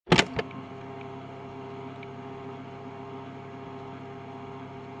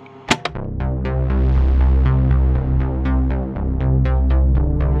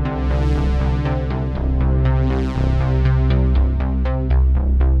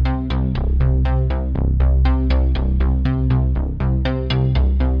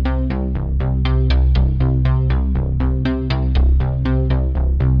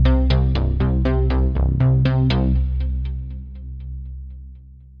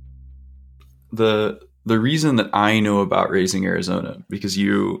The reason that I know about Raising Arizona, because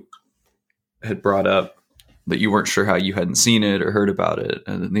you had brought up that you weren't sure how you hadn't seen it or heard about it.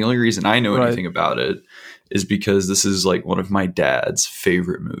 And the only reason I know anything about it is because this is like one of my dad's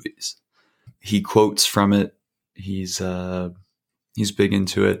favorite movies. He quotes from it. He's big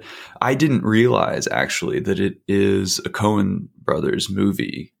into it. I didn't realize actually that it is a Coen Brothers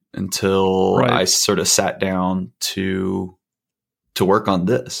movie until I sort of sat down to work on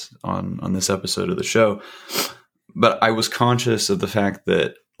this episode of the show. But I was conscious of the fact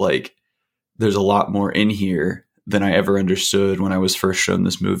that like there's a lot more in here than I ever understood when I was first shown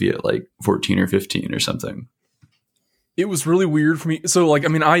this movie at like 14 or 15 or something. It was really weird for me. So like, I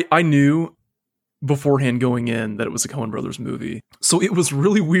mean, I knew beforehand going in that it was a Coen Brothers movie. So it was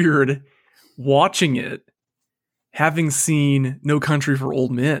really weird watching it, having seen No Country for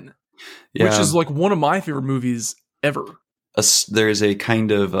Old Men, which is like one of my favorite movies ever. There's a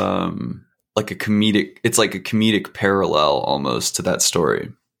kind of like a comedic, it's like a comedic parallel almost to that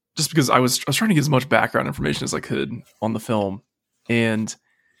story. Just because I was trying to get as much background information as I could on the film, and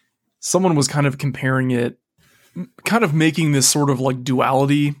someone was kind of comparing it, kind of making this sort of like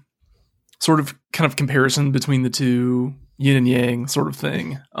duality, sort of kind of comparison between the two, yin and yang sort of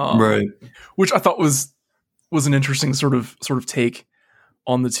thing, right? Which I thought was an interesting sort of take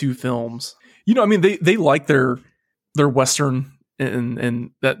on the two films. You know, I mean, they like their Western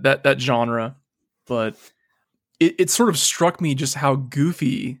and that genre, but it sort of struck me just how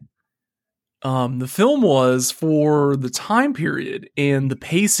goofy the film was for the time period and the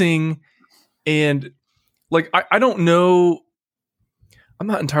pacing. And like, I don't know, I'm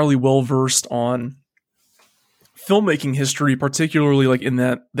not entirely well versed on filmmaking history, particularly like in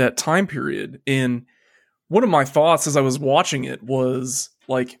that time period. And one of my thoughts as I was watching it was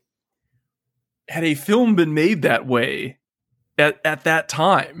like, had a film been made that way at that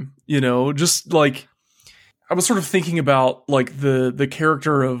time, you know, just like I was sort of thinking about like the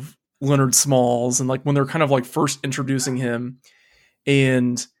character of Leonard Smalls and like when they're kind of like first introducing him,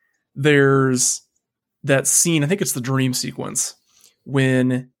 and there's that scene, I think it's the dream sequence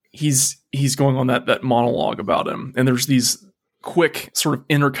when he's going on that monologue about him, and there's these quick sort of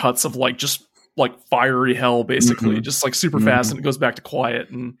intercuts of like just like fiery hell basically, just like super fast, and it goes back to quiet,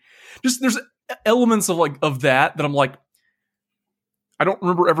 and just there's elements of like of that I'm like, I don't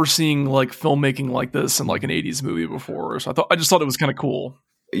remember ever seeing like filmmaking like this in like an 80s movie before. So I just thought it was kind of cool.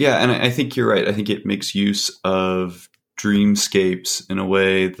 Yeah. And I think you're right. I think it makes use of dreamscapes in a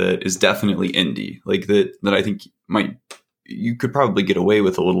way that is definitely indie, like that I think you could probably get away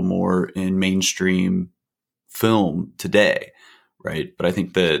with a little more in mainstream film today. Right. But I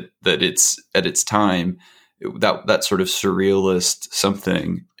think that it's at its time, that sort of surrealist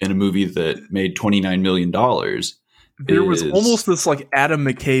something in a movie that made $29 million. There was almost this like Adam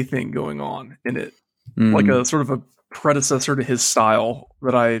McKay thing going on in it, like a sort of a predecessor to his style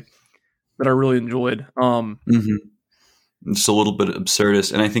that I really enjoyed. It's a little bit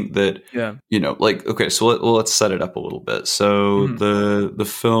absurdist, and I think that you know, like, okay, so let's set it up a little bit. So the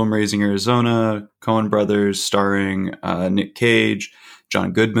film Raising Arizona, Coen Brothers, starring Nick Cage,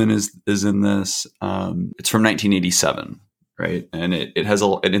 John Goodman is in this. It's from 1987. Right. And it has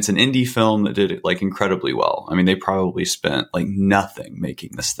and it's an indie film that did it like incredibly well. I mean, they probably spent like nothing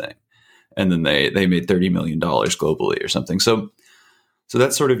making this thing. And then they made $30 million globally or something. So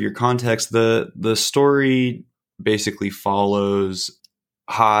that's sort of your context. The story basically follows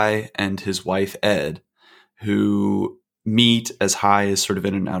Hi and his wife, Ed, who meet as Hi is sort of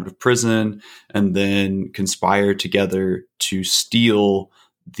in and out of prison, and then conspire together to steal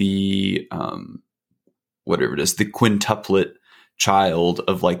the, whatever it is, the quintuplet child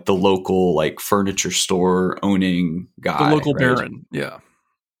of like the local like furniture store owning guy, the local right? Baron. Yeah.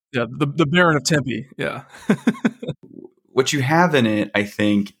 The Baron of Tempe. Yeah. What you have in it, I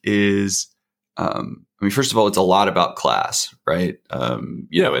think, is, I mean, first of all, it's a lot about class, right?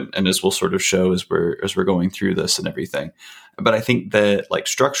 You know, and as we'll sort of show as we're going through this and everything. But I think that like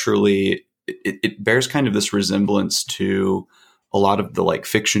structurally, it bears kind of this resemblance to a lot of the like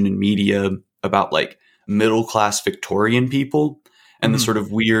fiction and media about like middle-class Victorian people and the sort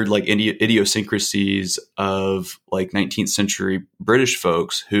of weird like idiosyncrasies of like 19th century British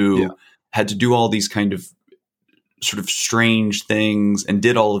folks who had to do all these kind of sort of strange things and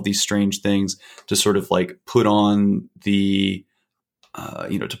did all of these strange things to sort of like put on the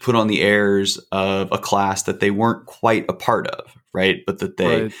to put on the airs of a class that they weren't quite a part of, right? But that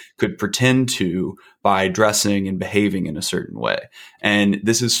they could pretend to by dressing and behaving in a certain way. And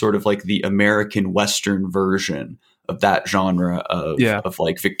this is sort of like the American Western version of that genre of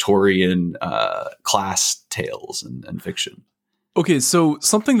like Victorian class tales and fiction. Okay, so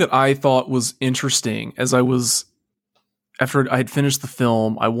something that I thought was interesting after I had finished the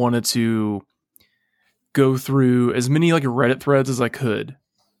film, I wanted to go through as many like Reddit threads as I could,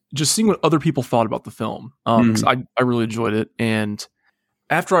 just seeing what other people thought about the film. 'Cause I really enjoyed it. And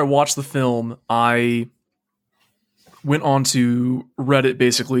after I watched the film, I went on to Reddit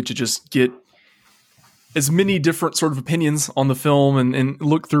basically to just get as many different sort of opinions on the film and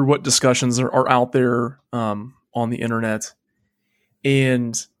look through what discussions are out there on the internet.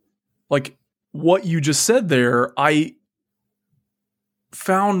 And like what you just said there, I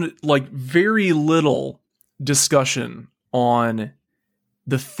found like very little discussion on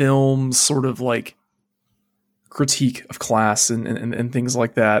the film's sort of like critique of class and things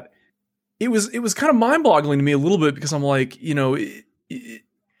like that. It was kind of mind-boggling to me a little bit because I'm like, it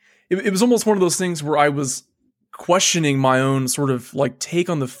was almost one of those things where I was questioning my own sort of like take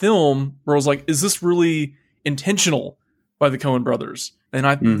on the film, where I was like, is this really intentional by the Coen brothers? And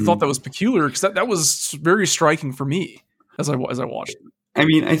I thought that was peculiar because that was very striking for me as I watched it. I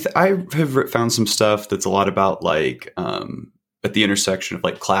mean, I have found some stuff that's a lot about like at the intersection of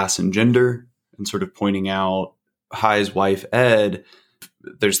like class and gender, and sort of pointing out Hi's wife Ed.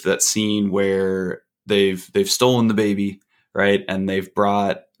 There's that scene where they've stolen the baby, right? And they've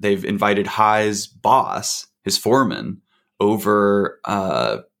invited Hi's boss, his foreman, over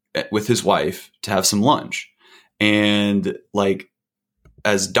with his wife to have some lunch. And like,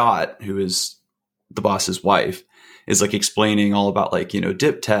 as Dot, who is the boss's wife, is like explaining all about like,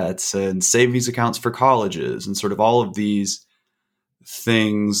 dip tets and savings accounts for colleges and sort of all of these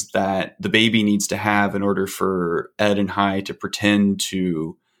things that the baby needs to have in order for Ed and Hi to pretend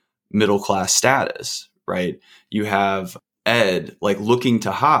to middle class status, right? You have Ed like looking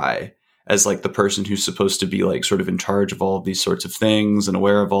to Hi as like the person who's supposed to be like sort of in charge of all of these sorts of things and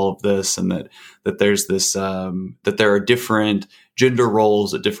aware of all of this, and that there's this that there are different gender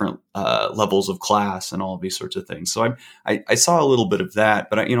roles at different levels of class and all of these sorts of things. So I saw a little bit of that,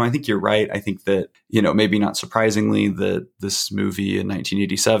 but I think you're right. I think that maybe not surprisingly that this movie in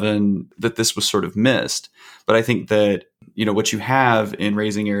 1987 that this was sort of missed, but I think that what you have in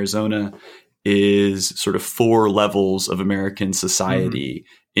Raising Arizona is sort of 4 levels of American society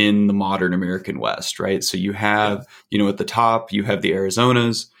in the modern American West, right? So you have, at the top, you have the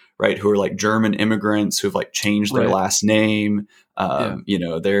Arizonas, right, who are like German immigrants who have like changed their last name. They're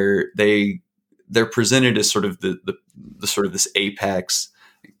presented as sort of the sort of this apex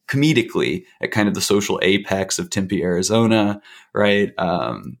comedically at kind of the social apex of Tempe, Arizona, right?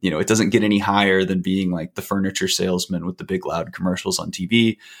 It doesn't get any higher than being like the furniture salesman with the big loud commercials on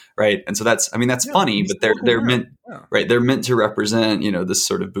TV, right? And so that's funny, but they're meant, right? They're meant to represent, this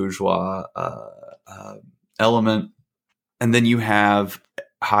sort of bourgeois element. And then you have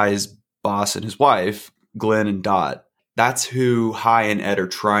Hi's boss and his wife, Glenn and Dot. That's who Hi and Ed are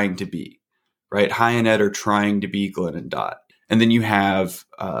trying to be, right? Hi and Ed are trying to be Glenn and Dot. And then you have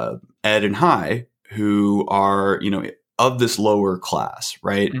Ed and Hi, who are, of this lower class,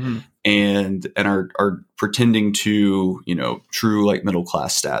 right? And are pretending to, true like middle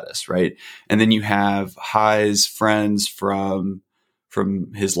class status, right? And then you have Hi's friends from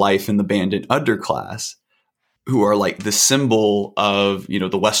his life in the bandit underclass, who are like the symbol of,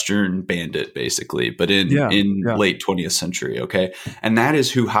 the Western bandit, basically, but in late 20th century. Okay. And that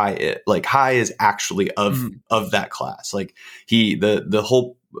is who Hi is. Like Hi is actually of that class. Like the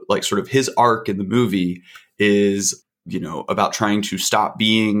whole, like sort of his arc in the movie is, about trying to stop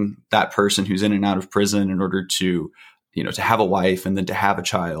being that person who's in and out of prison in order to, to have a wife and then to have a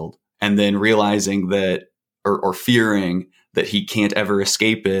child, and then realizing that, or fearing that he can't ever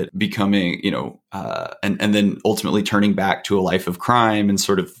escape it, becoming, and then ultimately turning back to a life of crime, and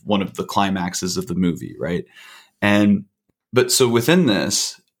sort of one of the climaxes of the movie, right? But so within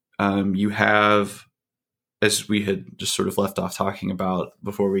this, you have, as we had just sort of left off talking about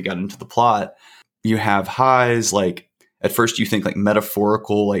before we got into the plot, you have Hi's, like, at first you think like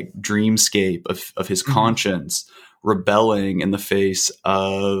metaphorical, like dreamscape of his conscience rebelling in the face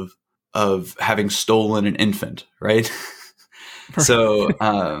of having stolen an infant, right? So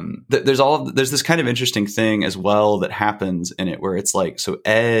there's this kind of interesting thing as well that happens in it, where it's like, so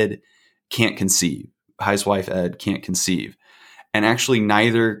Ed can't conceive. Hi's wife Ed can't conceive, and actually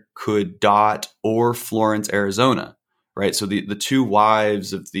neither could Dot or Florence, Arizona, right? So the two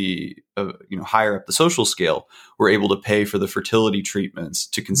wives of the higher up the social scale were able to pay for the fertility treatments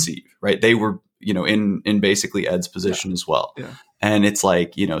to conceive, right? They were in basically Ed's position as well. Yeah. And it's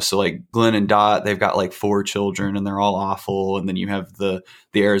like, so like Glenn and Dot, they've got like 4 children and they're all awful. And then you have the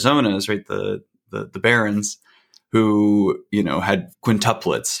Arizonas, right? The Barons who, had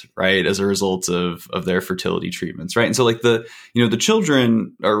quintuplets, right? As a result of their fertility treatments. Right. And so like the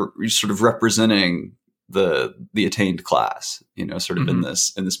children are sort of representing the attained class, sort of in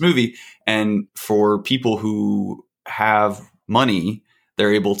this movie. And for people who have money,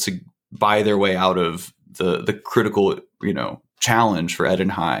 they're able to buy their way out of the critical, challenge for Ed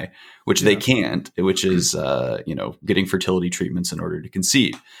and Hai, which they can't, which is, getting fertility treatments in order to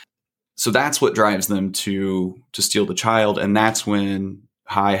conceive. So that's what drives them to steal the child. And that's when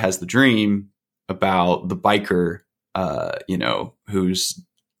Hai has the dream about the biker, who's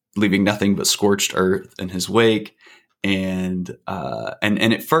leaving nothing but scorched earth in his wake. And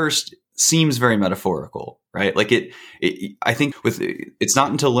at first seems very metaphorical, right? Like I think it's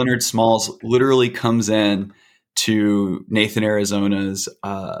not until Leonard Smalls literally comes in to Nathan Arizona's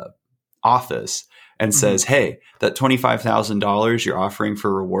office and says, hey, that $25,000 you're offering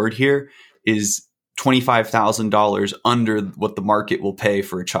for reward here is $25,000 under what the market will pay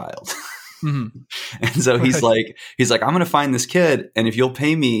for a child. And so he's like, I'm going to find this kid, and if you'll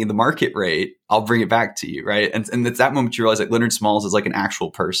pay me the market rate, I'll bring it back to you. Right. And at that moment you realize like Leonard Smalls is like an actual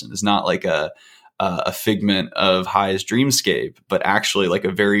person. It's not like a figment of Hai's dreamscape, but actually like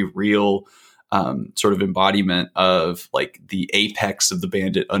a very real sort of embodiment of like the apex of the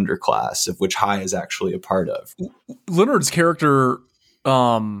bandit underclass, of which Hai is actually a part of. Leonard's character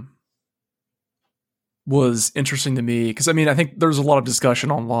was interesting to me because I think there's a lot of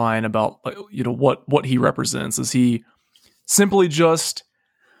discussion online about what he represents. Is he simply just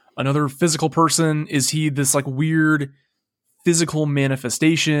another physical person? Is he this like weird physical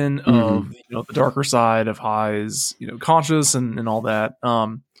manifestation of the darker side of Hai's conscious and all that?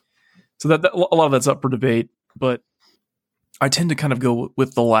 So that a lot of that's up for debate, but I tend to kind of go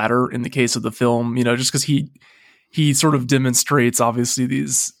with the latter in the case of the film, just because he sort of demonstrates obviously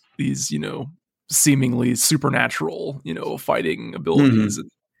these seemingly supernatural, fighting abilities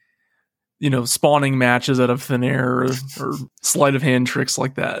and, spawning matches out of thin air or sleight of hand tricks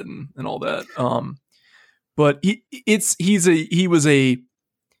like that and all that. But he was a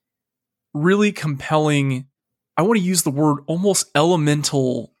really compelling, I want to use the word almost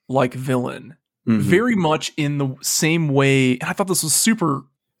elemental like villain, very much in the same way. And I thought this was super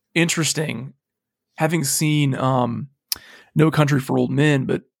interesting, having seen No Country for Old Men,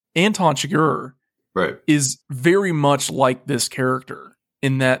 but Anton Chigurh is very much like this character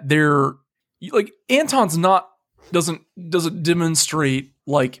in that they're like Anton's doesn't demonstrate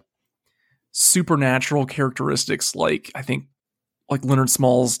like supernatural characteristics like I think like Leonard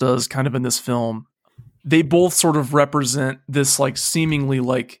Smalls does kind of in this film. They both sort of represent this like seemingly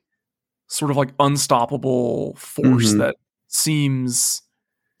like sort of like unstoppable force that seems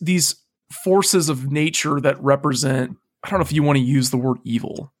these forces of nature that represent, I don't know if you want to use the word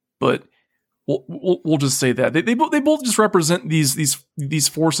evil, but we'll just say that they both just represent these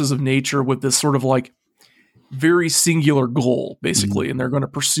forces of nature with this sort of like very singular goal basically, and they're going to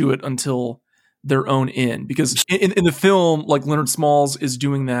pursue it until their own end. Because in the film, like Leonard Smalls is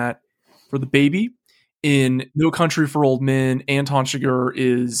doing that for the baby. In No Country for Old Men, Anton Chigurh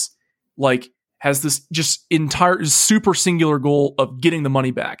is like has this just entire super singular goal of getting the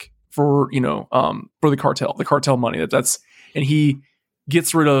money back for the cartel money. That's and he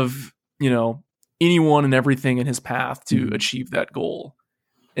gets rid of anyone and everything in his path to achieve that goal.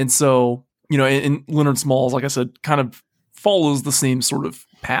 And so and Leonard Smalls, like I said, kind of follows the same sort of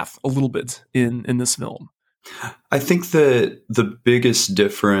path a little bit in this film. I think that the biggest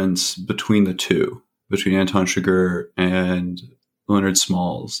difference between the two, between Anton Chigurh and Leonard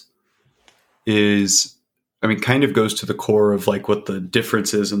Smalls, is, kind of goes to the core of like what the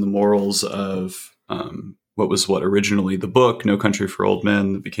difference is in the morals of what was originally the book, No Country for Old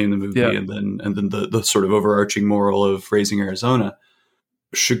Men, that became the movie, and then the sort of overarching moral of Raising Arizona.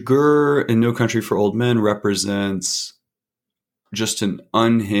 Chigurh in No Country for Old Men represents just an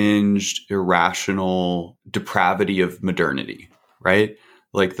unhinged, irrational depravity of modernity, right?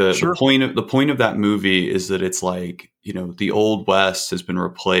 Like the point of that movie is that it's like, the Old West has been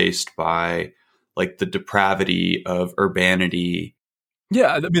replaced by like the depravity of urbanity.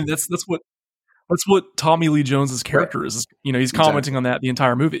 Yeah, that's what Tommy Lee Jones's character is. He's commenting on that the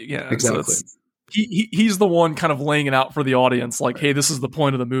entire movie. Yeah, exactly. So he's the one kind of laying it out for the audience, like, hey, this is the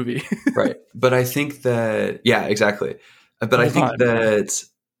point of the movie. Right. But I think that, yeah, exactly. But I think that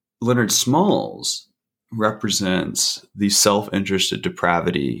Leonard Smalls represents the self-interested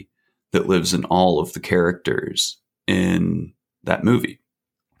depravity that lives in all of the characters in that movie,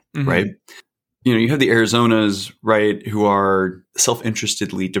 right? You know, you have the Arizonas, right, who are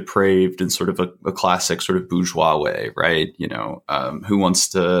self-interestedly depraved in sort of a classic sort of bourgeois way, right? You know, who wants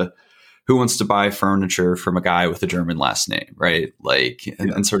to buy furniture from a guy with a German last name, right? Like,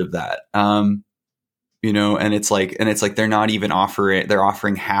 and sort of that, you know, and it's like they're not even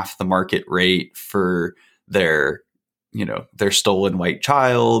offering half the market rate for their, you know, their stolen white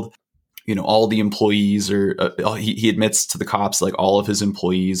child. You know, all the employees are, he admits to the cops, like all of his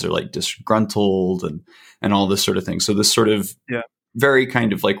employees are like disgruntled and all this sort of thing. So this sort of very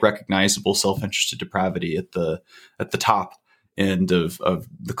kind of like recognizable self-interested depravity at the top end of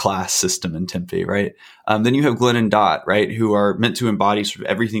the class system in Tempe, right? Then you have Glenn and Dot, right, who are meant to embody sort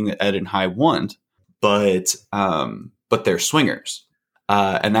of everything that Ed and Hi want, but they're swingers.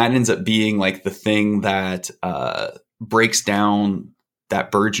 And that ends up being like the thing that breaks down that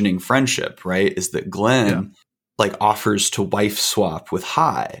burgeoning friendship, right? Is that Glenn like offers to wife swap with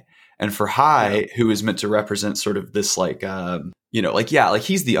Hi. And for Hi, who is meant to represent sort of this like, you know, like, like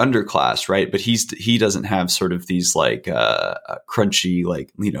he's the underclass, right? But he doesn't have sort of these like crunchy,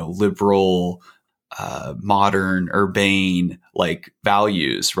 like, you know, liberal, modern, urbane like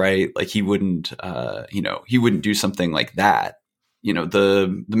values, right? Like he wouldn't, you know, he wouldn't do something like that. You know,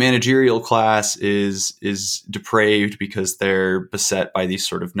 the managerial class is depraved because they're beset by these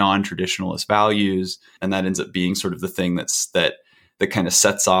sort of non-traditionalist values, and that ends up being sort of the thing that kind of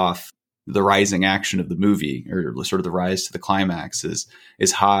sets off the rising action of the movie, or sort of the rise to the climax is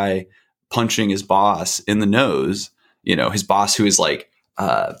Hi punching his boss in the nose. You know, his boss who is like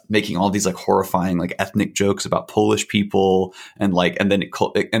making all these like horrifying like ethnic jokes about Polish people, and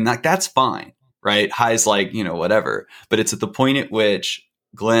that's fine. Right. Hi's like, you know, whatever. But it's at the point at which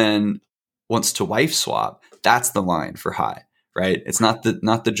Glenn wants to wife swap. That's the line for Hi. Right. It's not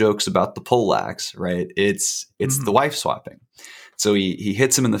the jokes about the Polacks. Right. It's the wife swapping. So he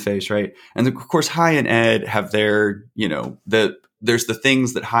hits him in the face. Right. And of course, Hi and Ed have their, you know, there's the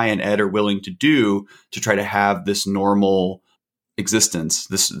things that Hi and Ed are willing to do to try to have this normal existence,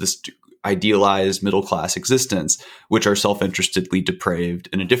 this idealized middle class existence, which are self-interestedly depraved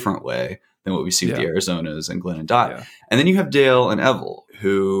in a different way than what we see with the Arizonas and Glenn and Dot. Yeah. And then you have Dale and Evel,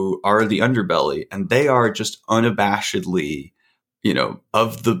 who are the underbelly, and they are just unabashedly, you know,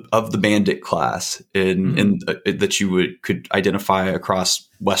 of the bandit class in that you could identify across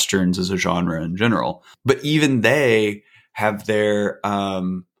Westerns as a genre in general. But even they have their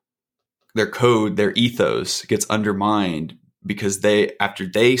code, their ethos gets undermined because after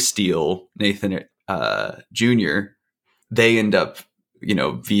they steal Nathan Jr., they end up, you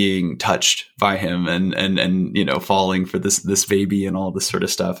know, being touched by him and you know, falling for this baby and all this sort of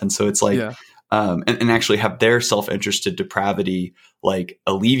stuff. And so it's like, and actually have their self-interested depravity like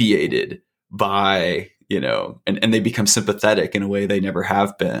alleviated by, you know, and they become sympathetic in a way they never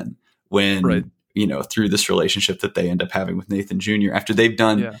have been when, you know, through this relationship that they end up having with Nathan Jr. after they've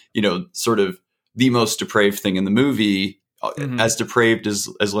done, you know, sort of the most depraved thing in the movie, as depraved as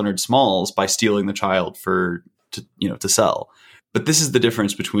Leonard Smalls, by stealing the child to sell. But this is the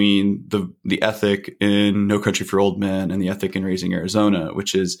difference between the ethic in No Country for Old Men and the ethic in Raising Arizona,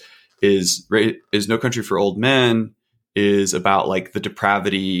 which is No Country for Old Men is about like the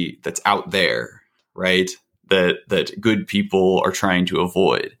depravity that's out there, right? That good people are trying to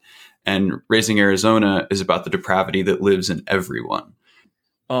avoid. And Raising Arizona is about the depravity that lives in everyone.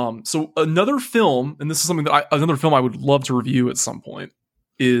 So another film, and this is something that another film I would love to review at some point,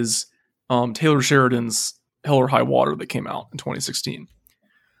 is Taylor Sheridan's Hell or High Water that came out in 2016.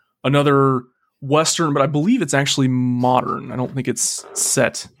 Another Western, but I believe it's actually modern. I don't think it's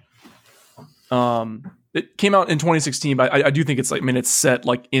set. It came out in 2016, but I do think it's like, I mean, it's set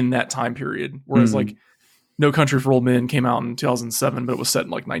like in that time period. Whereas like No Country for Old Men came out in 2007, but it was set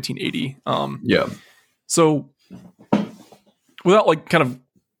in like 1980. So without like kind of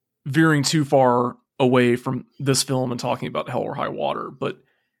veering too far away from this film and talking about Hell or High Water, but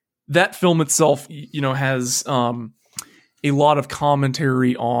that film itself, you know, has a lot of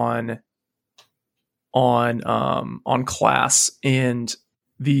commentary on class and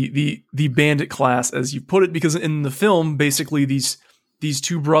the bandit class, as you put it, because in the film, basically these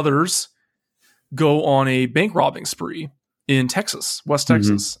two brothers go on a bank robbing spree in Texas, West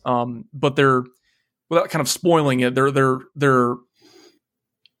Texas. But they're, without kind of spoiling it, they're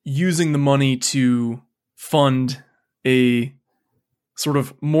using the money to fund a sort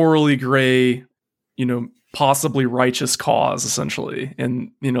of morally gray, you know, possibly righteous cause, essentially. And,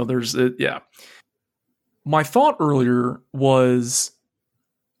 you know, my thought earlier was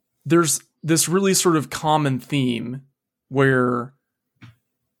there's this really sort of common theme where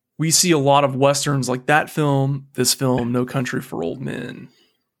we see a lot of Westerns like that film, this film, No Country for Old Men,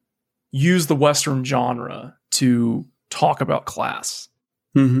 use the Western genre to talk about class.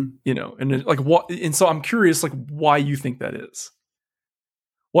 Mm-hmm. You know, and like what? And so I'm curious, like, why you think that is.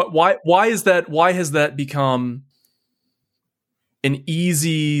 Why is that? Why has that become an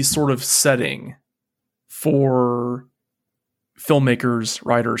easy sort of setting for filmmakers,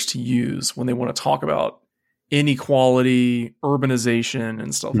 writers to use when they want to talk about inequality, urbanization,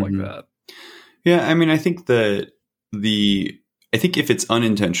 and stuff like that? Yeah, I mean, I think that I think if it's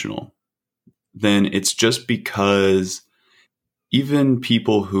unintentional, then it's just because even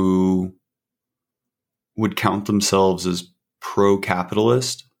people who would count themselves as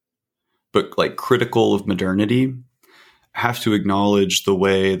pro-capitalist, but like critical of modernity, have to acknowledge the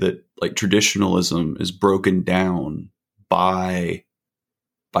way that like traditionalism is broken down by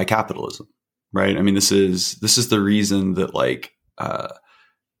capitalism, right? I mean, this is the reason that like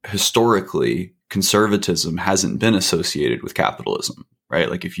historically conservatism hasn't been associated with capitalism, right?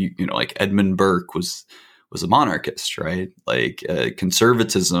 Like if you know, like Edmund Burke was a monarchist, right? Like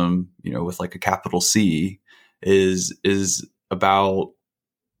conservatism, you know, with like a capital C is about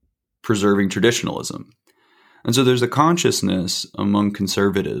preserving traditionalism. And so there's a consciousness among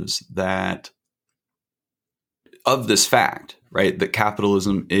conservatives that of this fact, right, that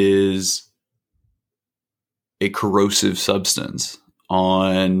capitalism is a corrosive substance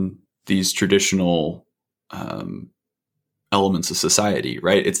on these traditional elements of society,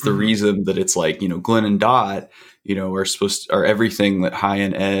 right? It's the reason that it's like, you know, Glenn and Dot, you know, are everything that High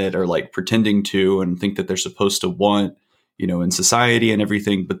and Ed are like pretending to and think that they're supposed to want, you know, in society and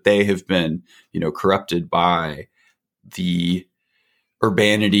everything, but they have been, you know, corrupted by the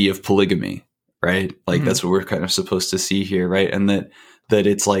urbanity of polygamy, right? Like that's what we're kind of supposed to see here, right? And that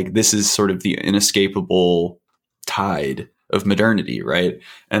it's like, this is sort of the inescapable tide of modernity, right?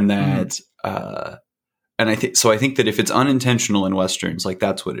 And that, and I think that if it's unintentional in Westerns, like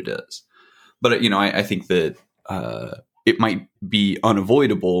that's what it is. But, you know, I think that it might be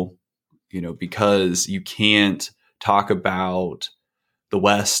unavoidable, you know, because you can't talk about the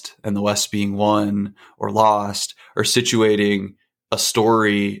West and the West being won or lost or situating a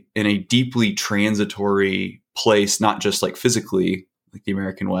story in a deeply transitory place, not just like physically, like the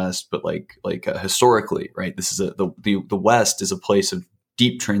American West, but like historically, right? This is the West is a place of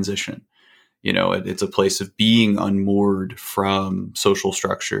deep transition. You know, it's a place of being unmoored from social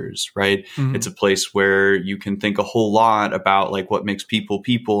structures, right? It's a place where you can think a whole lot about like what makes people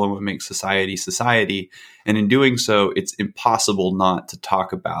and what makes society. And in doing so, it's impossible not to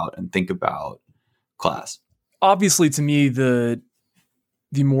talk about and think about class. Obviously, to me, the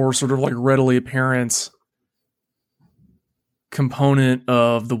more sort of like readily apparent component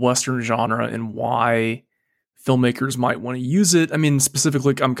of the Western genre and why filmmakers might want to use it. I mean,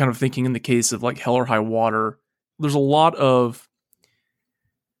 specifically, I'm kind of thinking in the case of like Hell or High Water, there's a lot of,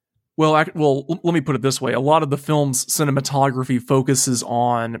 well, let me put it this way. A lot of the film's cinematography focuses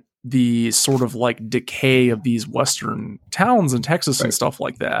on the sort of like decay of these Western towns in Texas and stuff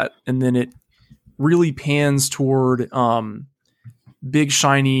like that. And then it really pans toward big,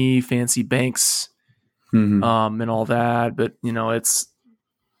 shiny, fancy banks and all that. But, you know, it's,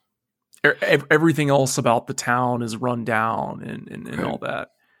 everything else about the town is run down and all that.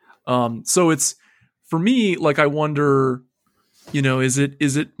 So it's, for me, like, I wonder, you know, is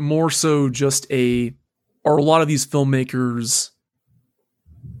it more so just are a lot of these filmmakers,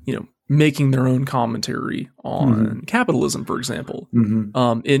 you know, making their own commentary on capitalism, for example,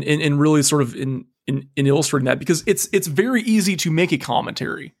 in really sort of in illustrating that, because it's very easy to make a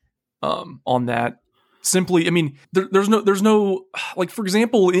commentary on that. Simply, I mean, there's no like, for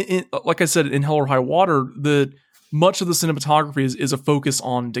example, like I said, in Hell or High Water, much of the cinematography is a focus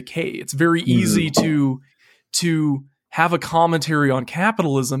on decay. It's very easy to have a commentary on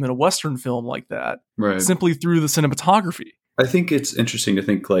capitalism in a Western film like that, right, simply through the cinematography. I think it's interesting to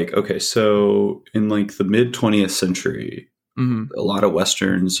think like, okay, so in like the mid 20th century, a lot of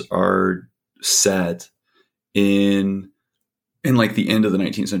Westerns are set in like the end of the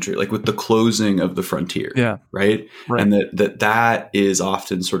 19th century, like with the closing of the frontier. Yeah. Right. And that is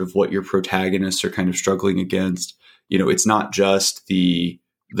often sort of what your protagonists are kind of struggling against. You know, it's not just the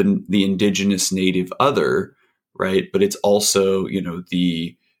indigenous native other, right? But it's also, you know,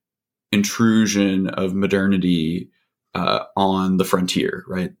 the intrusion of modernity on the frontier,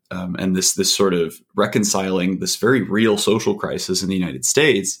 right? And this sort of reconciling this very real social crisis in the United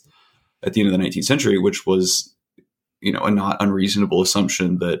States at the end of the 19th century, which was, you know, a not unreasonable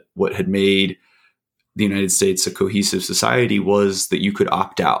assumption that what had made the United States a cohesive society was that you could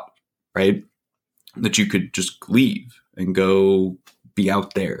opt out, right? That you could just leave and go be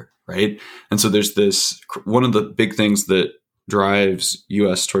out there, right? And so there's this, one of the big things that drives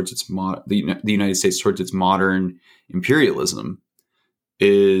U.S. towards its the United States towards its modern imperialism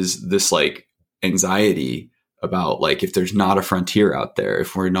is this like anxiety about like, if there's not a frontier out there,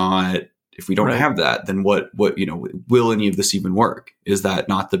 if we don't Right. have that, then what will any of this even work? Is that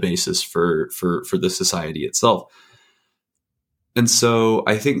not the basis for the society itself? And so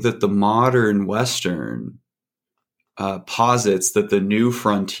I think that the modern Western posits that the new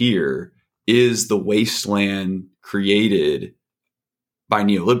frontier is the wasteland created by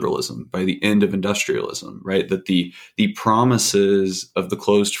neoliberalism, by the end of industrialism, right? That the promises of the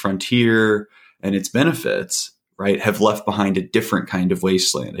closed frontier and its benefits, right, have left behind a different kind of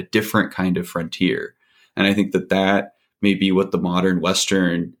wasteland, a different kind of frontier. And I think that may be what the modern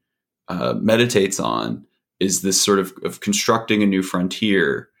Western meditates on, is this sort of constructing a new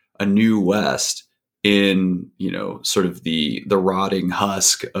frontier, a new West, in, sort of the rotting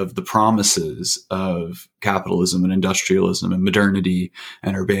husk of the promises of capitalism and industrialism and modernity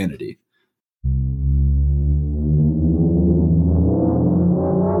and urbanity.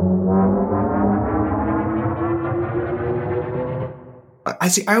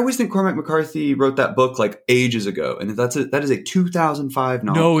 I always think Cormac McCarthy wrote that book like ages ago, and that is a 2005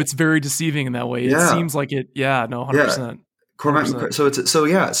 novel. No, it's very deceiving in that way. Yeah. It seems like it. Yeah, no, 100%. Yeah. Cormac McCarthy.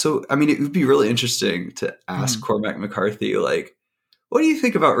 So I mean, it would be really interesting to ask Cormac McCarthy, like, what do you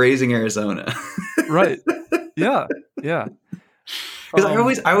think about Raising Arizona? Right. Yeah. Yeah.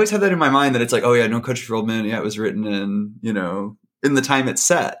 Because I always have that in my mind, that it's like, oh yeah, No Country for Old Men. Yeah, it was written in, in the time it's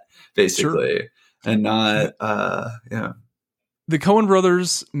set, basically, sure. And not, yeah. The Coen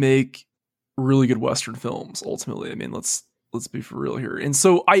brothers make really good Western films. Ultimately, I mean, let's be for real here. And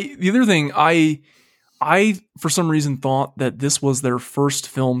so the other thing, I for some reason thought that this was their first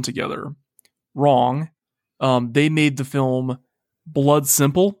film together. Wrong. They made the film Blood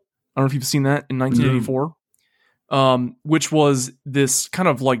Simple. I don't know if you've seen that in 1984, which was this kind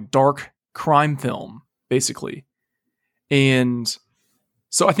of like dark crime film, basically. And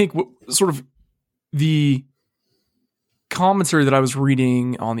so I think sort of the commentary that I was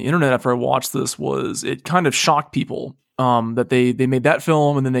reading on the internet after I watched this was, it kind of shocked people that they made that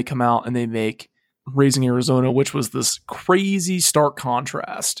film, and then they come out and they make Raising Arizona, which was this crazy stark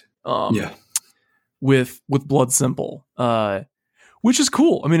contrast with Blood Simple, which is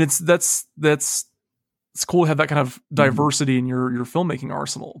cool. I mean, it's cool to have that kind of diversity in your filmmaking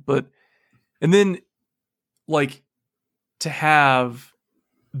arsenal. And then like to have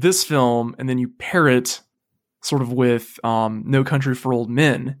this film and then you pair it sort of with No Country for Old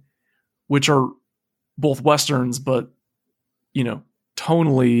Men, which are both Westerns, but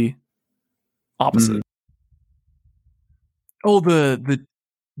tonally opposite. Oh, the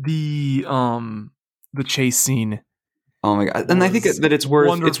chase scene. Oh my god! And I think that it's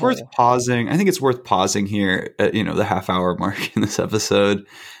worth pausing. I think it's worth pausing here at the half-hour mark in this episode,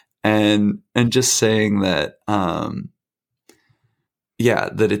 and just saying that that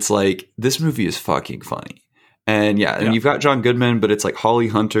it's like, this movie is fucking funny. And and you've got John Goodman, but it's like Holly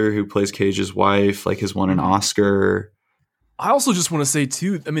Hunter, who plays Cage's wife, like has won an Oscar. I also just want to say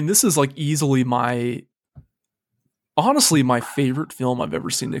too, I mean, this is like easily honestly my favorite film I've ever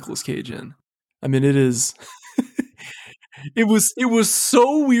seen Nicolas Cage in. I mean, it is. It was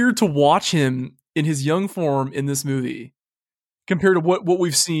so weird to watch him in his young form in this movie compared to what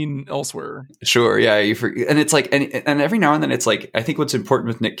we've seen elsewhere. Sure, yeah, and it's like, and every now and then it's like, I think what's important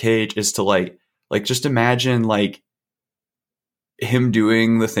with Nick Cage is to like just imagine like him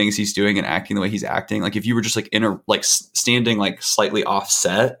doing the things he's doing and acting the way he's acting. Like if you were just like in a like standing like slightly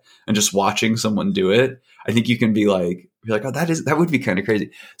offset and just watching someone do it, I think you can be like, oh, that would be kind of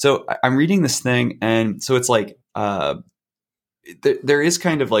crazy. So I'm reading this thing, and so it's like there is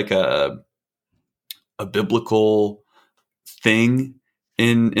kind of like a biblical thing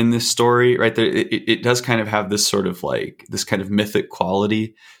in this story, right? It does kind of have this sort of like this kind of mythic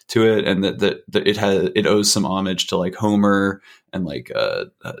quality to it, and that it owes some homage to like Homer and like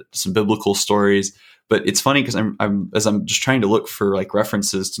some biblical stories. But it's funny because I'm just trying to look for like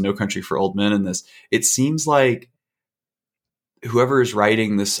references to No Country for Old Men in this. It seems like whoever is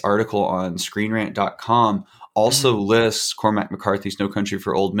writing this article on ScreenRant.com also lists Cormac McCarthy's No Country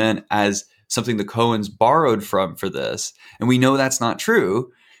for Old Men as something the Coens borrowed from for this. And we know that's not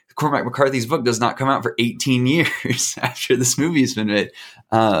true. Cormac McCarthy's book does not come out for 18 years after this movie's been made.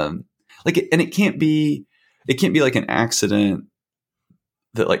 And it can't be like an accident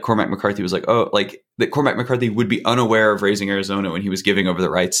that like Cormac McCarthy was like, oh, like that Cormac McCarthy would be unaware of Raising Arizona when he was giving over the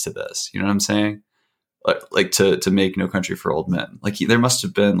rights to this. You know what I'm saying? like to make No Country for Old Men. Like there must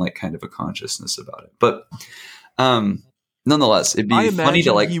have been like kind of a consciousness about it, but nonetheless, it'd be funny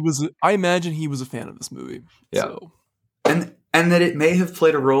to like. I imagine he was a fan of this movie. Yeah, so. and that it may have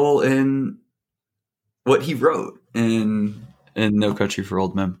played a role in what he wrote in No Country for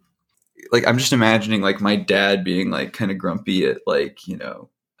Old Men. Like I'm just imagining like my dad being like kind of grumpy at like, you know,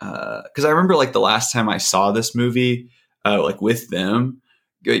 because I remember like the last time I saw this movie, like with them,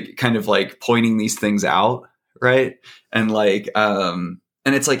 kind of like pointing these things out, right? And like, and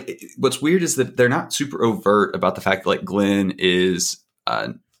it's like what's weird is that they're not super overt about the fact that like Glenn is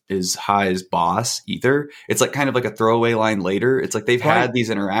High's boss either. It's like kind of like a throwaway line later. It's like they've had these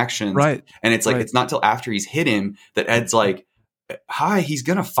interactions, right? And it's like it's not till after he's hit him that Ed's like, Hi, he's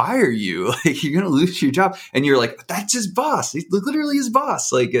gonna fire you. Like you're gonna lose your job, and you're like, that's his boss. He's literally his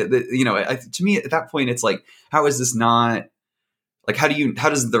boss. Like you know, to me at that point, it's like, how is this not like how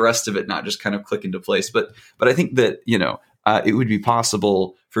does the rest of it not just kind of click into place? But I think that, you know, it would be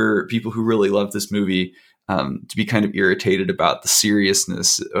possible for people who really love this movie to be kind of irritated about the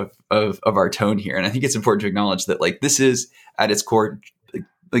seriousness of our tone here. And I think it's important to acknowledge that like this is at its core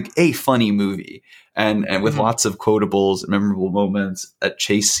like a funny movie, and with lots of quotables and memorable moments. That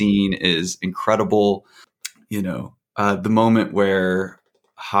chase scene is incredible. You know, the moment where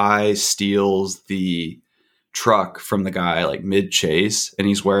High steals the truck from the guy like mid chase, and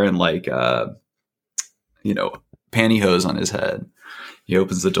he's wearing like you know, pantyhose on his head. He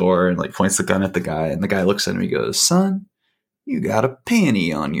opens the door and like points the gun at the guy, and the guy looks at him. He goes, "Son, you got a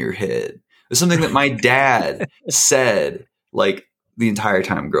panty on your head." It's something that my dad said like the entire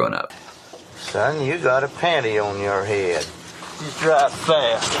time growing up. Son, you got a panty on your head. You drive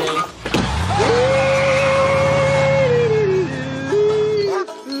fast,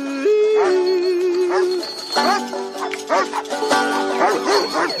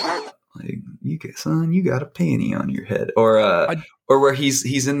 Like, son, you got a panty on your head. Or where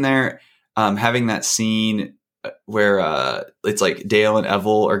he's in there having that scene where it's like Dale and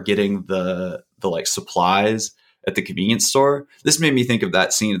Evil are getting the like supplies at the convenience store. This made me think of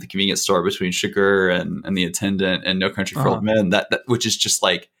that scene at the convenience store between Sugar and the attendant and No Country for Old Men, that which is just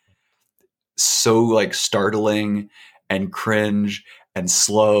like so like startling and cringe and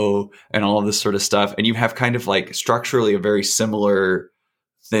slow and all of this sort of stuff. And you have kind of like structurally a very similar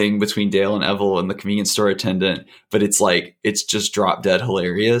thing between Dale and Evil and the convenience store attendant, but it's like it's just drop dead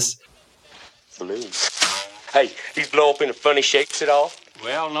hilarious. Hey, these blow up into funny shapes at all?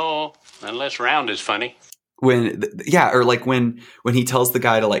 Well, no, unless round is funny. When or like when he tells the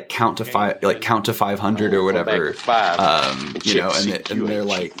guy to like count to 500 or whatever, you know, and they're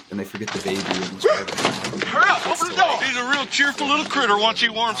like, and they forget the baby. Hurry up, open the door. He's a real cheerful little critter once he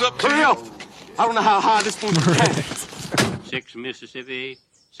warms up. Hurry up! I don't know how high this one's can. 6 Mississippi,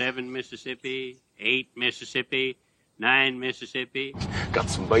 7 Mississippi, 8 Mississippi, 9 Mississippi. Got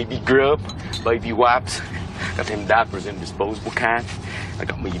some baby grub, baby wipes. Got them diapers in disposable kind. I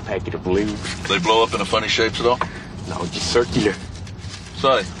got me a packet of lubes. They blow up into funny shapes at all? No, just circular.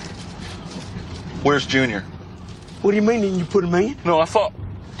 Say, where's Junior? What do you mean? Didn't you put him in? No, I thought...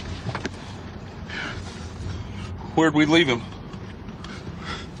 Where'd we leave him?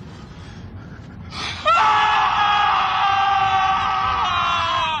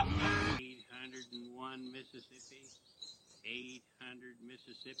 Mississippi, 800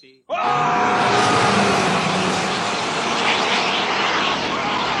 Mississippi.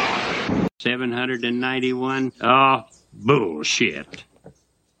 791. Oh, bullshit.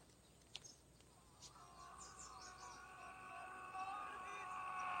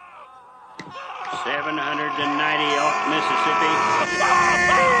 $790 off Mississippi.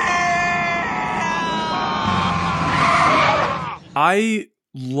 I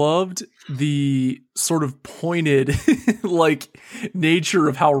loved the sort of pointed like nature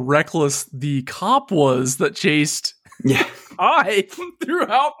of how reckless the cop was that chased I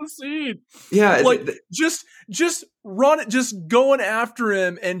throughout the scene. Yeah, like just run it, just going after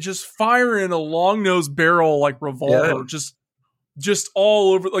him and just firing a long nosed barrel like revolver, just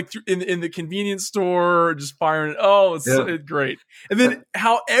all over, like in the convenience store, just firing it. Oh, it's great. And then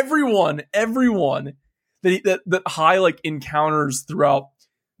how everyone that High like encounters throughout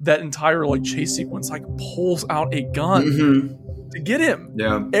that entire like chase sequence like pulls out a gun to get him.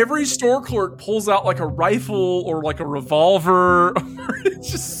 Yeah. Every store clerk pulls out like a rifle or like a revolver. It's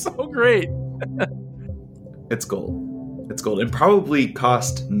just so great. It's gold. It's gold. And probably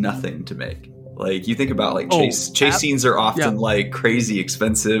cost nothing to make. Like you think about like chase scenes are often like crazy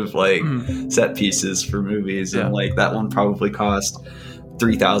expensive like set pieces for movies, and like that one probably cost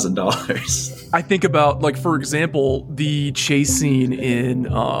 $3,000. I think about, like, for example, the chase scene in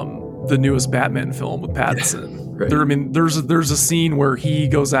the newest Batman film with Pattinson. Right. There's a scene where he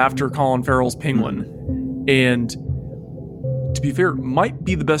goes after Colin Farrell's Penguin, and to be fair, might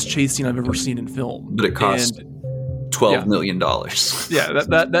be the best chase scene I've ever seen in film. But it cost $12 million. Yeah,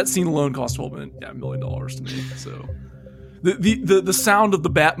 that scene alone cost $12 million to me. So the sound of the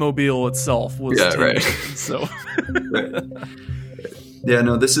Batmobile itself was right. So right. Yeah,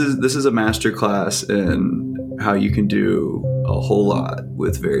 no, this is a masterclass in how you can do a whole lot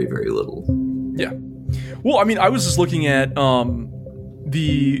with very, very little. Yeah. Well, I mean, I was just looking at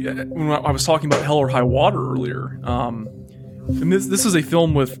when I was talking about Hell or High Water earlier. And this is a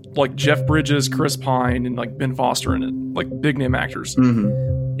film with like Jeff Bridges, Chris Pine, and like Ben Foster in it, like big name actors.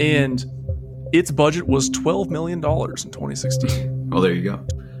 Mm-hmm. And its budget was $12 million in 2016. Well, there you go.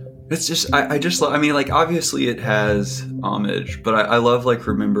 It's just, I mean, like, obviously it has homage, but I love, like,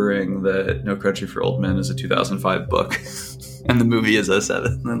 remembering that No Country for Old Men is a 2005 book, and the movie is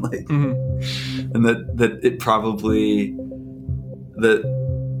 2007, and, like, and that it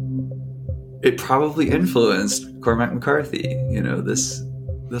probably influenced Cormac McCarthy, you know, this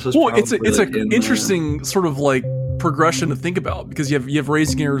was well, it's an interesting sort of, like, progression to think about, because you have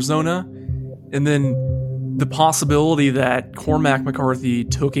Raising Arizona, and then the possibility that Cormac McCarthy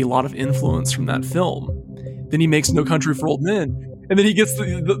took a lot of influence from that film. Then he makes No Country for Old Men, and then he gets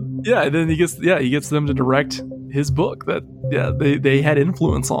he gets them to direct his book that they had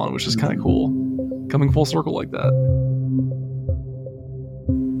influence on, which is kind of cool, coming full circle like that.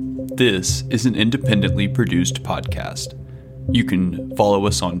 This is an independently produced podcast. You can follow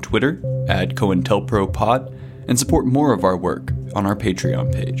us on Twitter at COINTELPROPod and support more of our work on our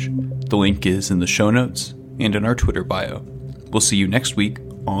Patreon page. The link is in the show notes and in our Twitter bio. We'll see you next week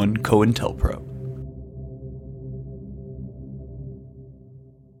on COINTELPRO.